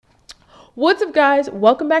What's up, guys?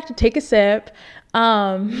 Welcome back to Take a Sip.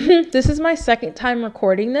 This is my second time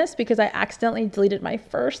recording this because I accidentally deleted my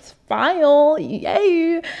first file.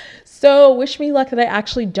 Yay! So wish me luck that I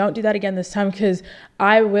actually don't do that again this time because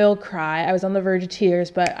I will cry. I was on the verge of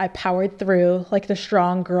tears, but I powered through like the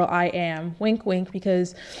strong girl I am. Wink, wink,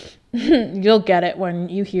 because you'll get it when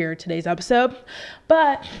you hear today's episode.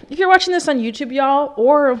 But if you're watching this on YouTube, y'all,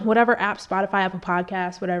 or whatever app, Spotify, Apple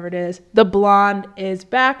Podcasts, whatever it is, the blonde is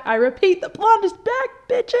back. I repeat, the blonde is back,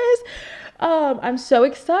 bitches. I'm so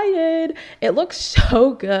excited. It looks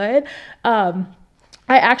so good. I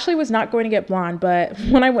actually was not going to get blonde, but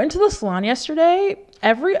when I went to the salon yesterday,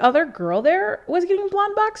 every other girl there was getting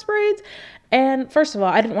blonde box braids. And first of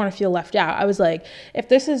all, I didn't want to feel left out. I was like, if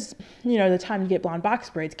this is, the time to get blonde box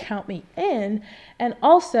braids, count me in. And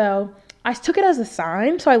also, I took it as a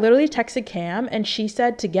sign. So I literally texted Cam and she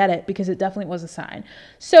said to get it because it definitely was a sign.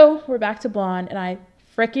 So we're back to blonde and I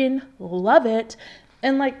freaking love it.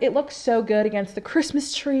 And like, it looks so good against the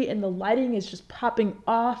Christmas tree and the lighting is just popping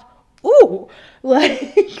off. Ooh,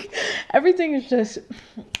 like everything is just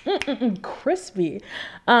crispy.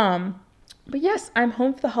 But yes, I'm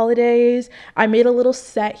home for the holidays. I made a little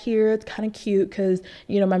set here. It's kind of cute because,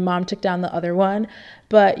 my mom took down the other one.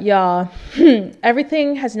 But y'all,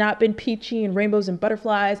 everything has not been peachy and rainbows and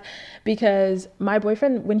butterflies because my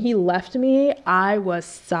boyfriend, when he left me, I was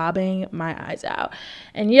sobbing my eyes out.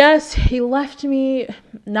 And yes, he left me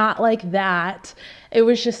not like that. It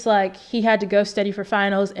was just like he had to go study for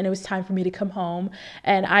finals and it was time for me to come home.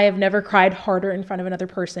 And I have never cried harder in front of another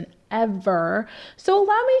person ever. So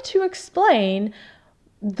allow me to explain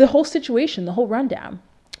the whole situation, the whole rundown.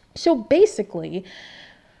 So basically,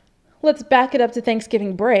 let's back it up to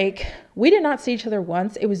Thanksgiving break. We did not see each other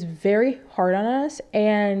once. It was very hard on us.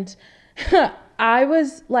 And I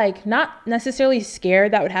was like not necessarily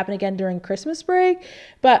scared that would happen again during Christmas break,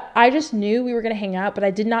 but I just knew we were going to hang out, but I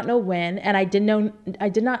did not know when, and I did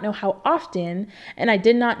not know how often, and I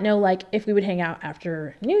did not know like if we would hang out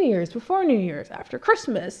after New Year's, before New Year's, after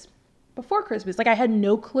Christmas, before Christmas. Like I had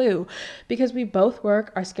no clue because we both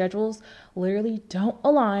work. Our schedules literally don't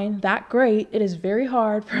align that great. It is very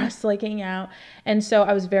hard for us to like hang out. And so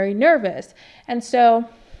I was very nervous. And so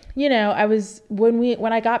when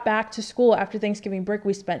I got back to school after Thanksgiving break,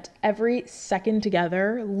 we spent every second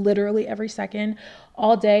together, literally every second,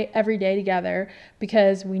 all day, every day together,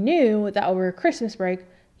 because we knew that over Christmas break,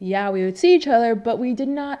 yeah, we would see each other, but we did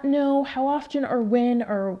not know how often or when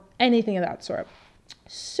or anything of that sort.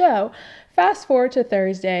 So fast forward to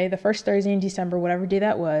Thursday, the first Thursday in December, whatever day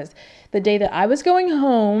that was, the day that I was going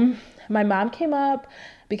home, my mom came up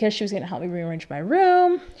because she was going to help me rearrange my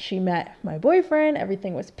room. She met my boyfriend.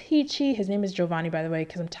 Everything was peachy. His name is Giovanni, by the way,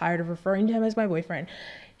 because I'm tired of referring to him as my boyfriend.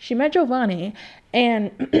 She met Giovanni.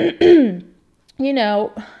 And,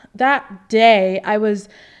 that day I was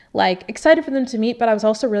like excited for them to meet, but I was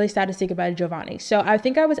also really sad to say goodbye to Giovanni. So I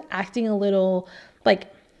think I was acting a little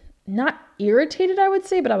like not irritated, I would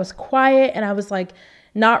say, but I was quiet and I was like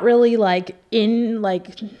not really like in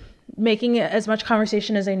like making as much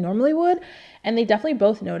conversation as I normally would. And they definitely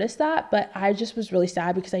both noticed that, but I just was really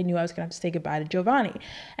sad because I knew I was gonna have to say goodbye to Giovanni.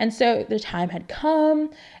 And so the time had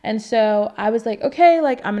come. And so I was like, okay,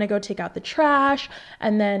 like I'm gonna go take out the trash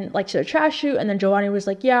and then like to the trash chute. And then Giovanni was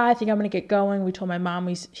like, yeah, I think I'm gonna get going. We told my mom,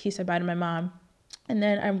 he said bye to my mom. And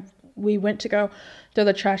then we went to go throw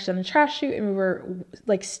the trash down the trash chute and we were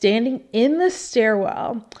like standing in the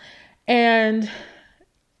stairwell and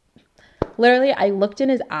literally I looked in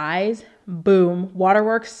his eyes, boom,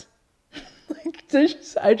 waterworks.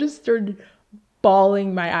 I just started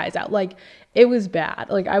bawling my eyes out. Like it was bad.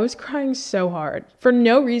 Like I was crying so hard for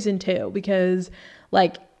no reason too, because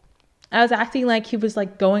like I was acting like he was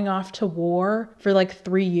like going off to war for like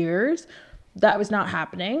 3 years. That was not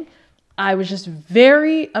happening. I was just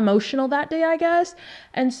very emotional that day, I guess.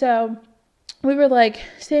 And so we were like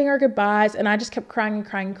saying our goodbyes and I just kept crying and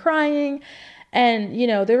crying and crying. And,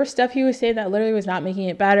 there was stuff he was saying that literally was not making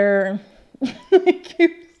it better.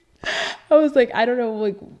 I was like, I don't know,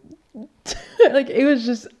 like, like it was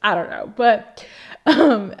just, I don't know. But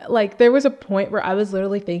like there was a point where I was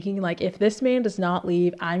literally thinking like, if this man does not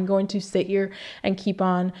leave, I'm going to sit here and keep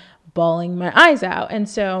on bawling my eyes out. And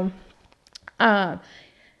so,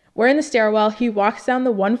 we're in the stairwell. He walks down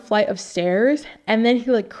the one flight of stairs and then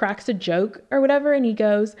he like cracks a joke or whatever. And he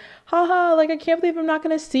goes, haha, like, I can't believe I'm not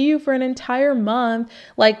going to see you for an entire month.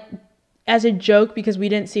 Like as a joke because we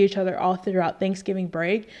didn't see each other all throughout Thanksgiving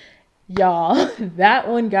break. Y'all, that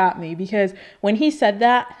one got me because when he said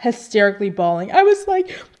that, hysterically bawling, I was like,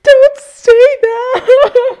 don't say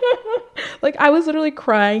that. Like I was literally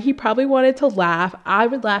crying. He probably wanted to laugh. I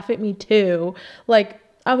would laugh at me too. Like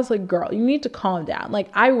I was like, girl, you need to calm down. Like,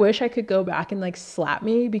 I wish I could go back and like slap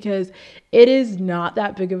me, because it is not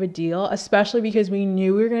that big of a deal, especially because we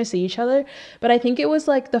knew we were going to see each other. But I think it was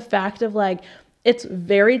like the fact of like, it's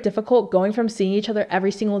very difficult going from seeing each other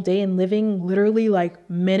every single day and living literally like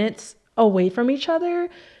minutes away from each other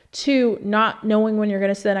to not knowing when you're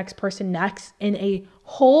going to see the next person next in a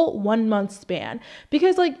whole 1 month span,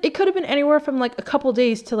 because like it could have been anywhere from like a couple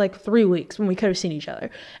days to like 3 weeks when we could have seen each other,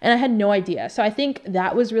 and I had no idea. So I think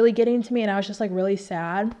that was really getting to me, and I was just like really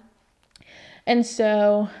sad. And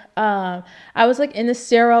so I was like in the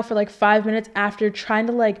stairwell for like 5 minutes after, trying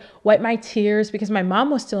to like wipe my tears because my mom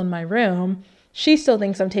was still in my room. She still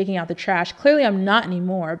thinks I'm taking out the trash. Clearly I'm not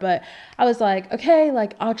anymore, but I was like, okay,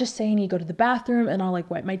 like I'll just say I need to go to the bathroom and I'll like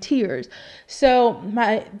wipe my tears. So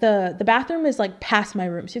the bathroom is like past my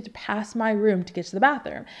room. So you have to pass my room to get to the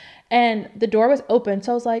bathroom. And the door was open.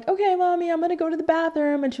 So I was like, okay, mommy, I'm going to go to the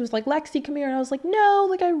bathroom. And she was like, Lexi, come here. And I was like, no,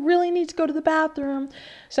 like I really need to go to the bathroom.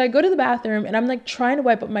 So I go to the bathroom and I'm like trying to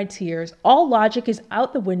wipe up my tears. All logic is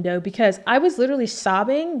out the window because I was literally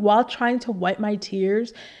sobbing while trying to wipe my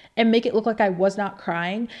tears and make it look like I was not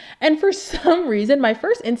crying. And for some reason, my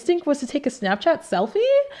first instinct was to take a Snapchat selfie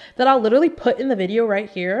that I'll literally put in the video right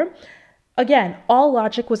here. Again, all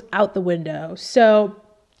logic was out the window. So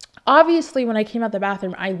obviously, when I came out the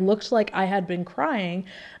bathroom, I looked like I had been crying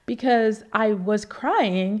because I was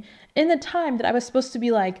crying in the time that I was supposed to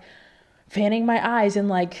be like fanning my eyes and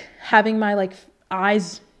like having my like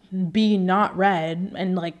eyes be not red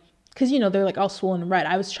and like, because you know they're like all swollen and red.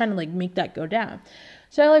 I was trying to like make that go down.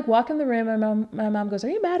 So I like walk in the room, and my mom goes, "Are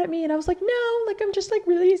you mad at me?" And I was like, "No, like I'm just like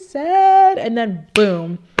really sad." And then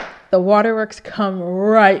boom, the waterworks come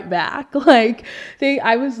right back. Like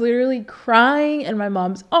I was literally crying in my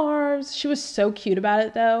mom's arms. She was so cute about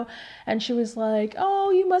it though. And she was like, "Oh,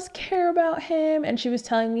 you must care about him." And she was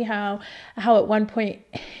telling me how at one point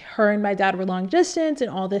her and my dad were long distance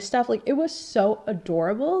and all this stuff. Like it was so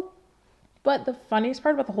adorable. But the funniest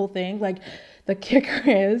part about the whole thing, like the kicker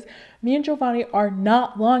is me and Giovanni are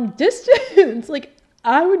not long distance. Like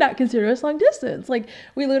I would not consider us long distance. Like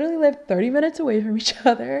we literally live 30 minutes away from each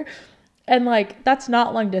other. And like, that's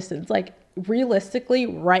not long distance. Like realistically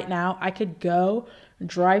right now I could go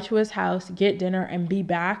drive to his house, get dinner and be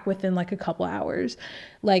back within like a couple hours.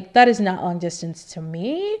 Like that is not long distance to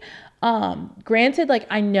me. Granted, like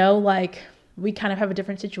I know like we kind of have a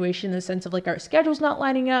different situation in the sense of like our schedule's not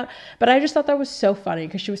lining up, but I just thought that was so funny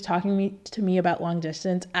because she was talking to me about long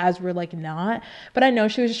distance as we're like not, but I know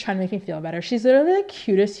she was just trying to make me feel better. She's literally the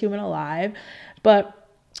cutest human alive. But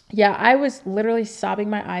yeah, I was literally sobbing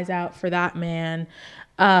my eyes out for that man.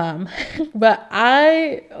 But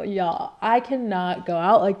I cannot go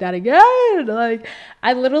out like that again. Like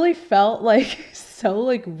I literally felt like so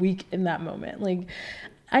like weak in that moment. Like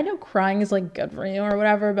I know crying is like good for you or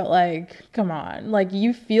whatever, but like, come on, like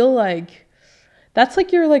you feel like that's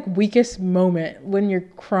like your like weakest moment when you're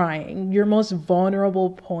crying, your most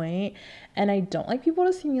vulnerable point. And I don't like people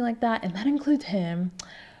to see me like that. And that includes him.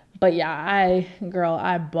 But yeah,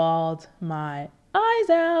 I bawled my eyes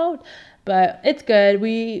out, but it's good.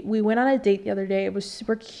 We went on a date the other day. It was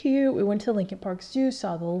super cute. We went to Lincoln Park Zoo,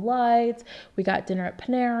 saw the lights. We got dinner at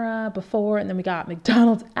Panera before, and then we got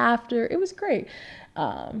McDonald's after. It was great.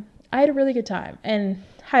 I had a really good time and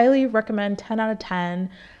highly recommend 10 out of 10.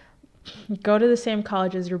 Go to the same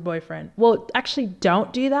college as your boyfriend. Well, actually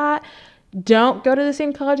don't do that. Don't go to the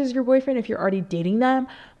same college as your boyfriend if you're already dating them.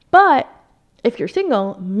 But if you're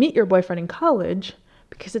single, meet your boyfriend in college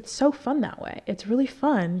because it's so fun that way. It's really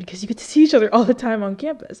fun because you get to see each other all the time on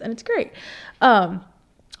campus and it's great. But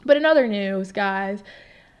in other news, guys,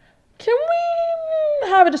 can we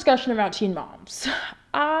have a discussion about teen moms?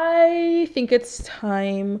 I think it's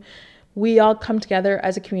time we all come together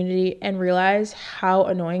as a community and realize how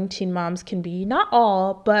annoying teen moms can be. Not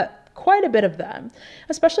all, but quite a bit of them,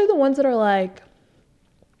 especially the ones that are like,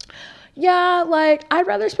 yeah, like I'd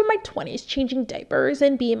rather spend my 20s changing diapers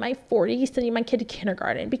and be in my 40s sending my kid to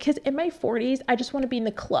kindergarten because in my 40s, I just want to be in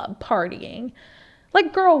the club partying.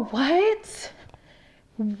 Like, girl, what?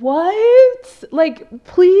 What? Like,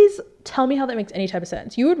 please tell me how that makes any type of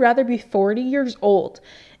sense. You would rather be 40 years old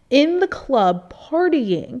in the club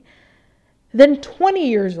partying than 20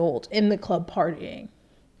 years old in the club partying.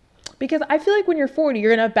 Because I feel like when you're 40,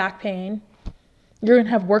 you're going to have back pain. You're going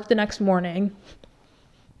to have work the next morning,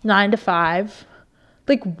 9 to 5.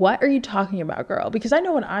 Like, what are you talking about, girl? Because I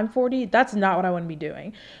know when I'm 40, that's not what I want to be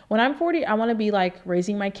doing. When I'm 40, I want to be like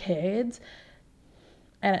raising my kids.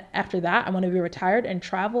 And after that, I want to be retired and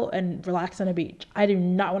travel and relax on a beach. I do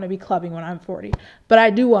not want to be clubbing when I'm 40, but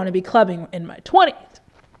I do want to be clubbing in my 20s.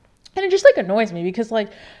 And it just like annoys me because like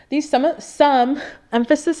these some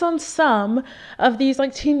emphasis on some of these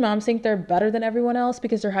like teen moms think they're better than everyone else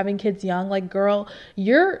because they're having kids young. Like, girl,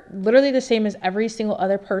 you're literally the same as every single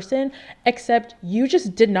other person, except you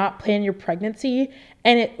just did not plan your pregnancy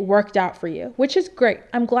and it worked out for you, which is great.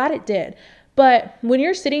 I'm glad it did. But when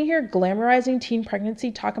you're sitting here glamorizing teen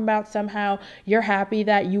pregnancy, talking about somehow you're happy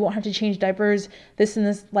that you won't have to change diapers, this and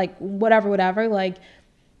this, like whatever, like,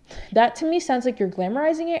 that to me sounds like you're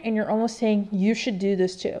glamorizing it and you're almost saying you should do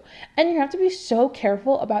this too. And you have to be so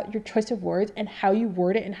careful about your choice of words and how you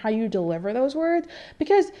word it and how you deliver those words,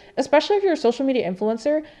 because especially if you're a social media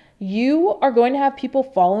influencer, you are going to have people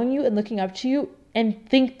following you and looking up to you and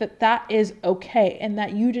think that that is okay and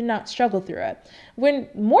that you did not struggle through it. When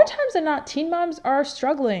more times than not, teen moms are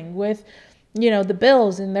struggling with, the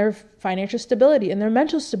bills and their financial stability and their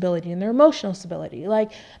mental stability and their emotional stability.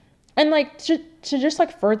 Like, and like to just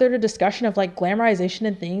like further the discussion of like glamorization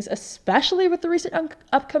and things, especially with the recent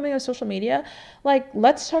upcoming of social media, like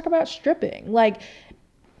let's talk about stripping. Like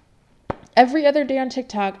every other day on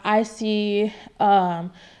TikTok, I see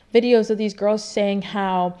videos of these girls saying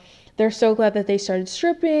how they're so glad that they started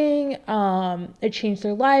stripping. It changed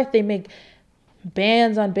their life. They make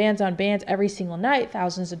bands on bands on bands every single night,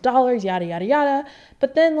 thousands of dollars, yada, yada, yada.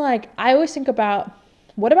 But then like, I always think about,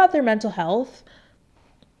 what about their mental health?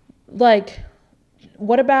 Like,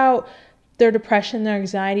 what about their depression, their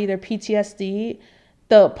anxiety, their PTSD,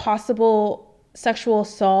 the possible sexual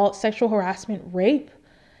assault, sexual harassment, rape?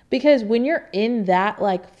 Because when you're in that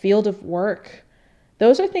like field of work,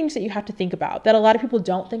 those are things that you have to think about that a lot of people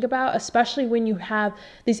don't think about, especially when you have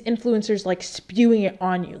these influencers like spewing it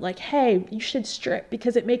on you. Like, hey, you should strip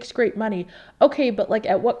because it makes great money. Okay, but like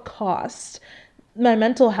at what cost? My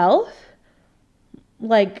mental health?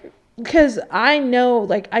 Like, because I know,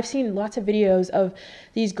 like, I've seen lots of videos of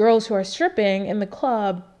these girls who are stripping in the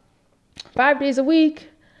club 5 days a week.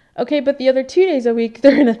 Okay, but the other 2 days a week,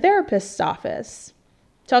 they're in a therapist's office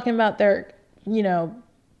talking about their,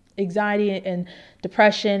 anxiety and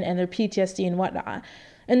depression and their PTSD and whatnot.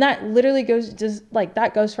 And that literally goes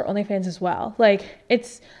that goes for OnlyFans as well. Like,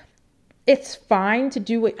 it's fine to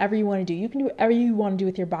do whatever you want to do. You can do whatever you want to do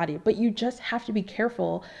with your body, but you just have to be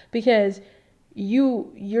careful because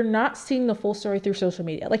you're not seeing the full story through social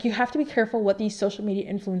media. Like, you have to be careful what these social media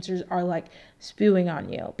influencers are like spewing on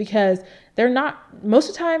you, because they're not, most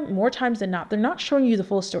of the time, more times than not, they're not showing you the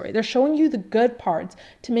full story. They're showing you the good parts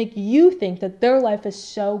to make you think that their life is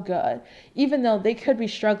so good, even though they could be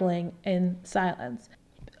struggling in silence.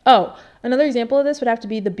 Oh, another example of this would have to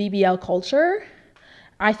be the BBL culture.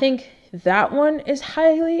 I think that one is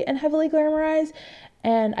highly and heavily glamorized.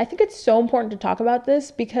 And I think it's so important to talk about this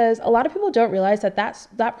because a lot of people don't realize that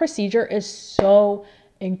that procedure is so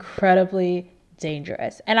incredibly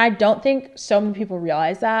dangerous. And I don't think so many people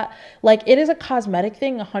realize that. Like, it is a cosmetic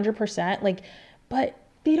thing, 100%. Like, but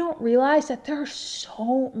they don't realize that there are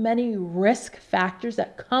so many risk factors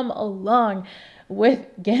that come along with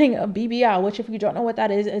getting a BBL, which, if you don't know what that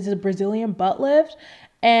is a Brazilian butt lift.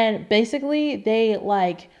 And basically, they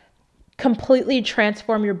like completely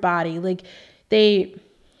transform your body. Like, they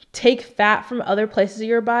take fat from other places of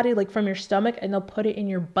your body, like from your stomach, and they'll put it in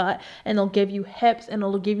your butt, and they'll give you hips, and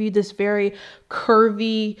it'll give you this very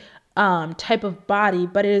curvy type of body,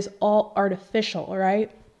 but it is all artificial, right?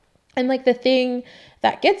 And like, the thing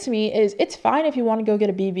that gets me is, it's fine if you want to go get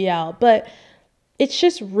a BBL, but it's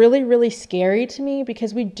just really, really scary to me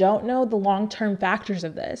because we don't know the long-term factors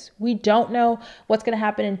of this. We don't know what's going to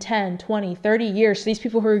happen in 10, 20, 30 years to these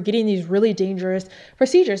people who are getting these really dangerous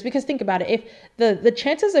procedures. Because think about it, if the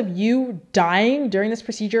chances of you dying during this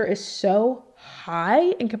procedure is so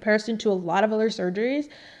high in comparison to a lot of other surgeries,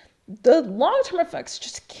 the long-term effects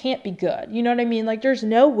just can't be good. You know what I mean? Like, there's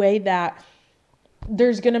no way that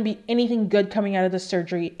there's going to be anything good coming out of the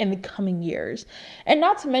surgery in the coming years. And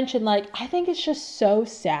not to mention, like, I think it's just so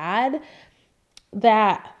sad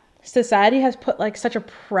that society has put like such a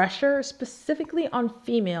pressure specifically on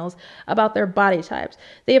females about their body types.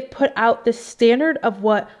 They have put out this standard of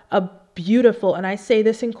what a beautiful, and I say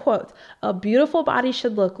this in quotes, a beautiful body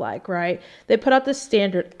should look like, right? They put out this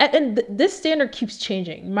standard, and this standard keeps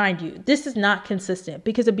changing. Mind you, this is not consistent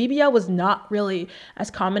because a BBL was not really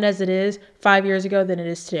as common as it is 5 years ago than it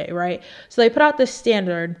is today, right? So they put out this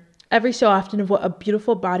standard every so often of what a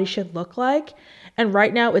beautiful body should look like. And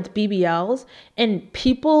right now it's BBLs, and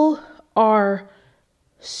people are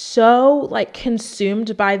so like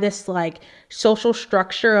consumed by this like social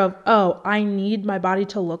structure of, oh, I need my body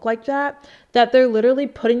to look like that they're literally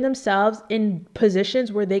putting themselves in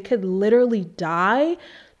positions where they could literally die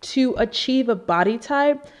to achieve a body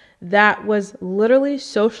type that was literally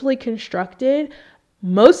socially constructed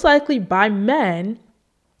most likely by men,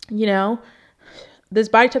 you know, this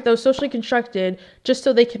body type that was socially constructed just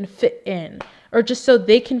so they can fit in, or just so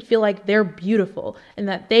they can feel like they're beautiful and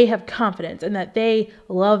that they have confidence and that they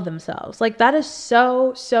love themselves. Like, that is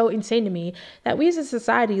so, so insane to me that we as a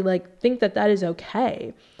society, like, think that that is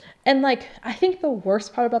okay. And, like, I think the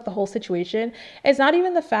worst part about the whole situation is not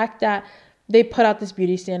even the fact that they put out this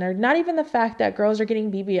beauty standard, not even the fact that girls are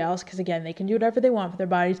getting BBLs, because again, they can do whatever they want with their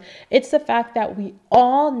bodies. It's the fact that we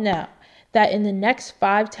all know that in the next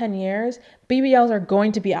 5-10 years, BBLs are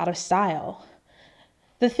going to be out of style.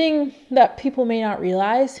 The thing that people may not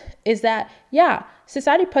realize is that, yeah,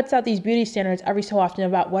 society puts out these beauty standards every so often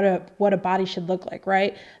about what a body should look like,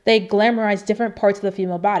 right? They glamorize different parts of the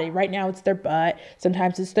female body. Right now it's their butt,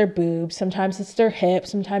 sometimes it's their boobs, sometimes it's their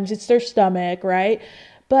hips, sometimes it's their stomach, right?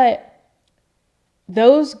 But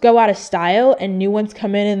those go out of style and new ones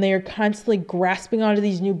come in and they are constantly grasping onto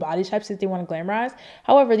these new body types that they want to glamorize.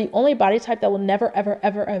 However, the only body type that will never, ever,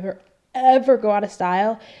 ever, ever, ever go out of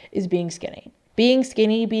style is being skinny. Being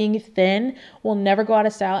skinny, being thin will never go out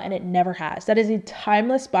of style, and it never has. That is a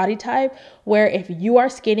timeless body type where if you are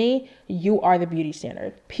skinny, you are the beauty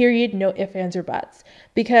standard. Period. No ifs, ands, or buts.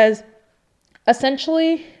 Because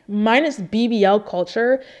essentially, minus BBL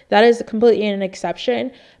culture, that is completely an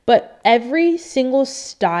exception. But every single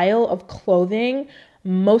style of clothing,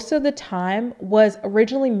 most of the time, was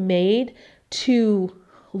originally made to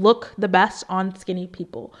look the best on skinny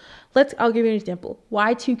people. I'll give you an example.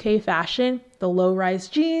 Y2K fashion, the low-rise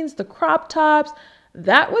jeans, the crop tops,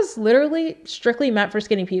 that was literally strictly meant for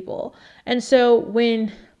skinny people. And so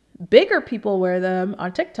when bigger people wear them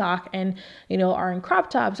on TikTok and, are in crop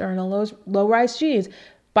tops or in a low-rise jeans,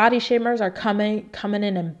 body shamers are coming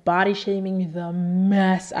in and body shaming the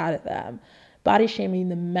mess out of them.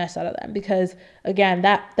 Because again,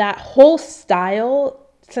 that whole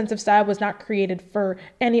sense of style was not created for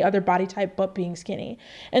any other body type but being skinny.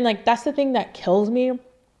 And like, that's the thing that kills me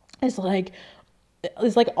is like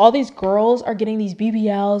all these girls are getting these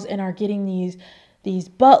BBLs and are getting these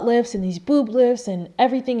butt lifts and these boob lifts and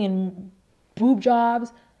everything in boob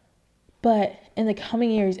jobs. But in the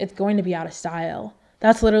coming years, it's going to be out of style.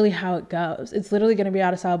 That's literally how it goes. It's literally going to be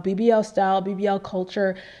out of style. BBL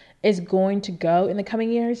culture is going to go in the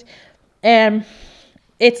coming years. And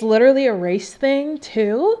it's literally a race thing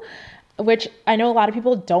too, which I know a lot of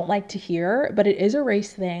people don't like to hear, but it is a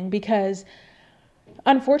race thing because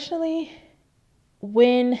unfortunately,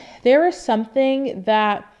 when there is something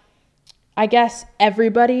that I guess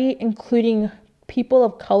everybody, including people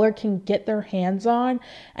of color, can get their hands on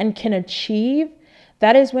and can achieve,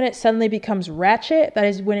 that is when it suddenly becomes ratchet. That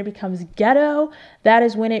is when it becomes ghetto. That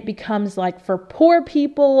is when it becomes like for poor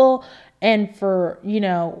people and for,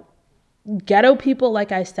 ghetto people,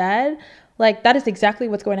 like I said. Like, that is exactly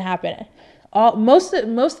what's going to happen. Most of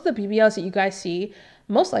the BBLs that you guys see,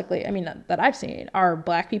 most likely, that I've seen, are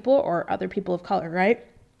black people or other people of color, right?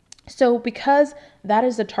 So because that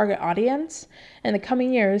is the target audience, in the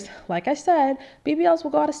coming years, like I said, BBLs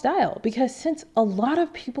will go out of style. Because since a lot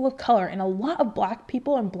of people of color and a lot of black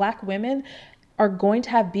people and black women are going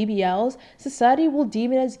to have BBLs, society will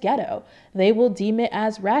deem it as ghetto. They will deem it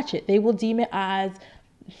as ratchet. They will deem it as,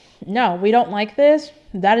 no, we don't like this.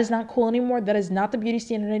 That is not cool anymore. That is not the beauty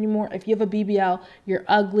standard anymore. If you have a BBL, you're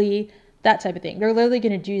ugly, that type of thing. They're literally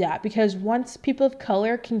going to do that because once people of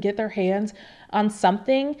color can get their hands on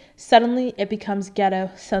something, suddenly it becomes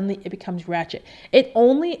ghetto. Suddenly it becomes ratchet. It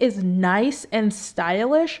only is nice and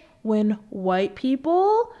stylish when white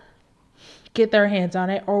people get their hands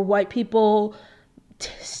on it, or white people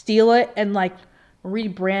steal it and like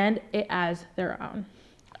rebrand it as their own.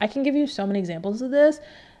 I can give you so many examples of this.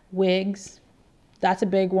 Wigs, that's a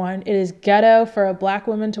big one. It is ghetto for a black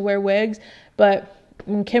woman to wear wigs, but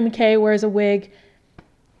when Kim K wears a wig,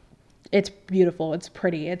 it's beautiful, it's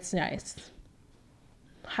pretty, it's nice.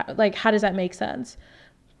 How does that make sense?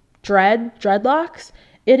 Dreadlocks,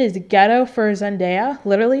 it is ghetto for Zendaya,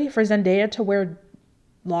 literally for Zendaya to wear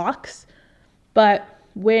locks. But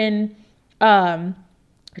when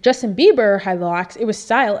Justin Bieber had locks, it was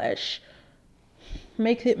stylish.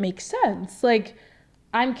 Make it make sense. Like,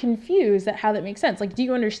 I'm confused at how that makes sense. Like, do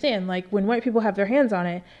you understand? Like, when white people have their hands on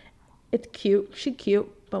it, it's cute, she's cute.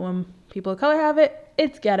 But when people of color have it,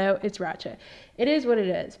 it's ghetto, it's ratchet. It is what it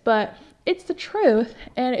is. But it's the truth.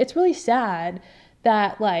 And it's really sad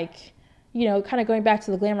that, like, kind of going back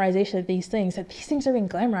to the glamorization of these things, that these things are being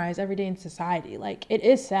glamorized every day in society. Like, it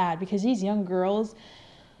is sad because these young girls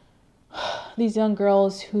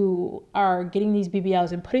who are getting these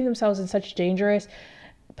BBLs and putting themselves in such dangerous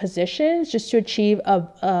positions just to achieve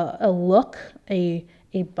a look, a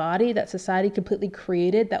a body that society completely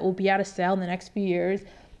created that will be out of style in the next few years,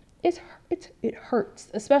 it hurts,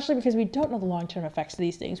 especially because we don't know the long-term effects of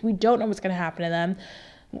these things. We don't know what's going to happen to them.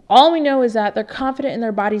 All we know is that they're confident in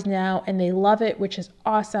their bodies now and they love it, which is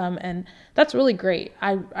awesome. And that's really great.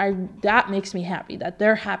 That makes me happy that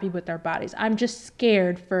they're happy with their bodies. I'm just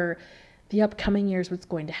scared for the upcoming years, what's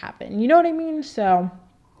going to happen. You know what I mean? So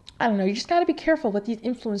I don't know. You just got to be careful what these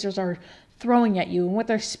influencers are throwing at you and what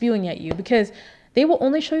they're spewing at you, because they will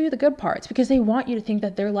only show you the good parts because they want you to think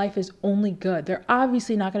that their life is only good. They're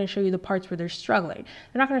obviously not going to show you the parts where they're struggling.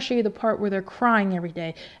 They're not going to show you the part where they're crying every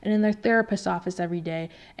day and in their therapist's office every day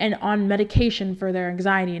and on medication for their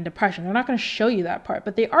anxiety and depression. They're not going to show you that part,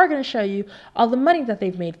 but they are going to show you all the money that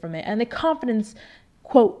they've made from it and the confidence,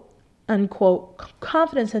 quote unquote,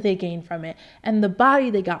 confidence that they gained from it and the body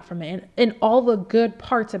they got from it and all the good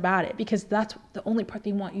parts about it, because that's the only part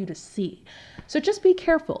they want you to see. So just be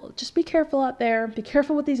careful. Just be careful out there. Be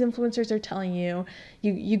careful what these influencers are telling you.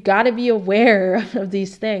 You got to be aware of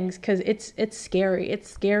these things because it's scary. It's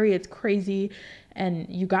scary. It's crazy. And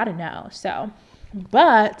you got to know. So,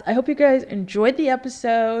 but I hope you guys enjoyed the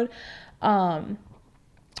episode.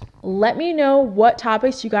 Let me know what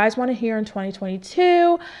topics you guys want to hear in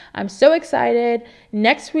 2022. I'm so excited.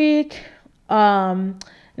 Next week's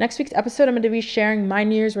episode, I'm going to be sharing my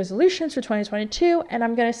New Year's resolutions for 2022, and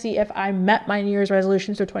I'm going to see if I met my New Year's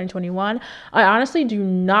resolutions for 2021. I honestly do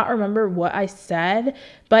not remember what I said,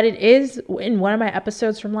 but it is in one of my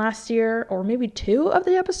episodes from last year, or maybe 2 of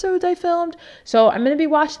the episodes I filmed. So I'm going to be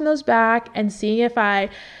watching those back and seeing if I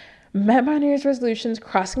met my New Year's resolutions,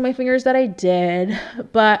 crossing my fingers that I did.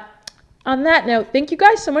 But on that note, thank you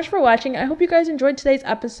guys so much for watching. I hope you guys enjoyed today's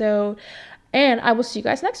episode. And I will see you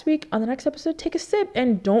guys next week on the next episode. Take a sip.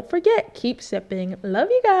 And don't forget, keep sipping. Love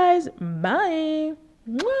you guys. Bye.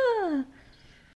 Mwah.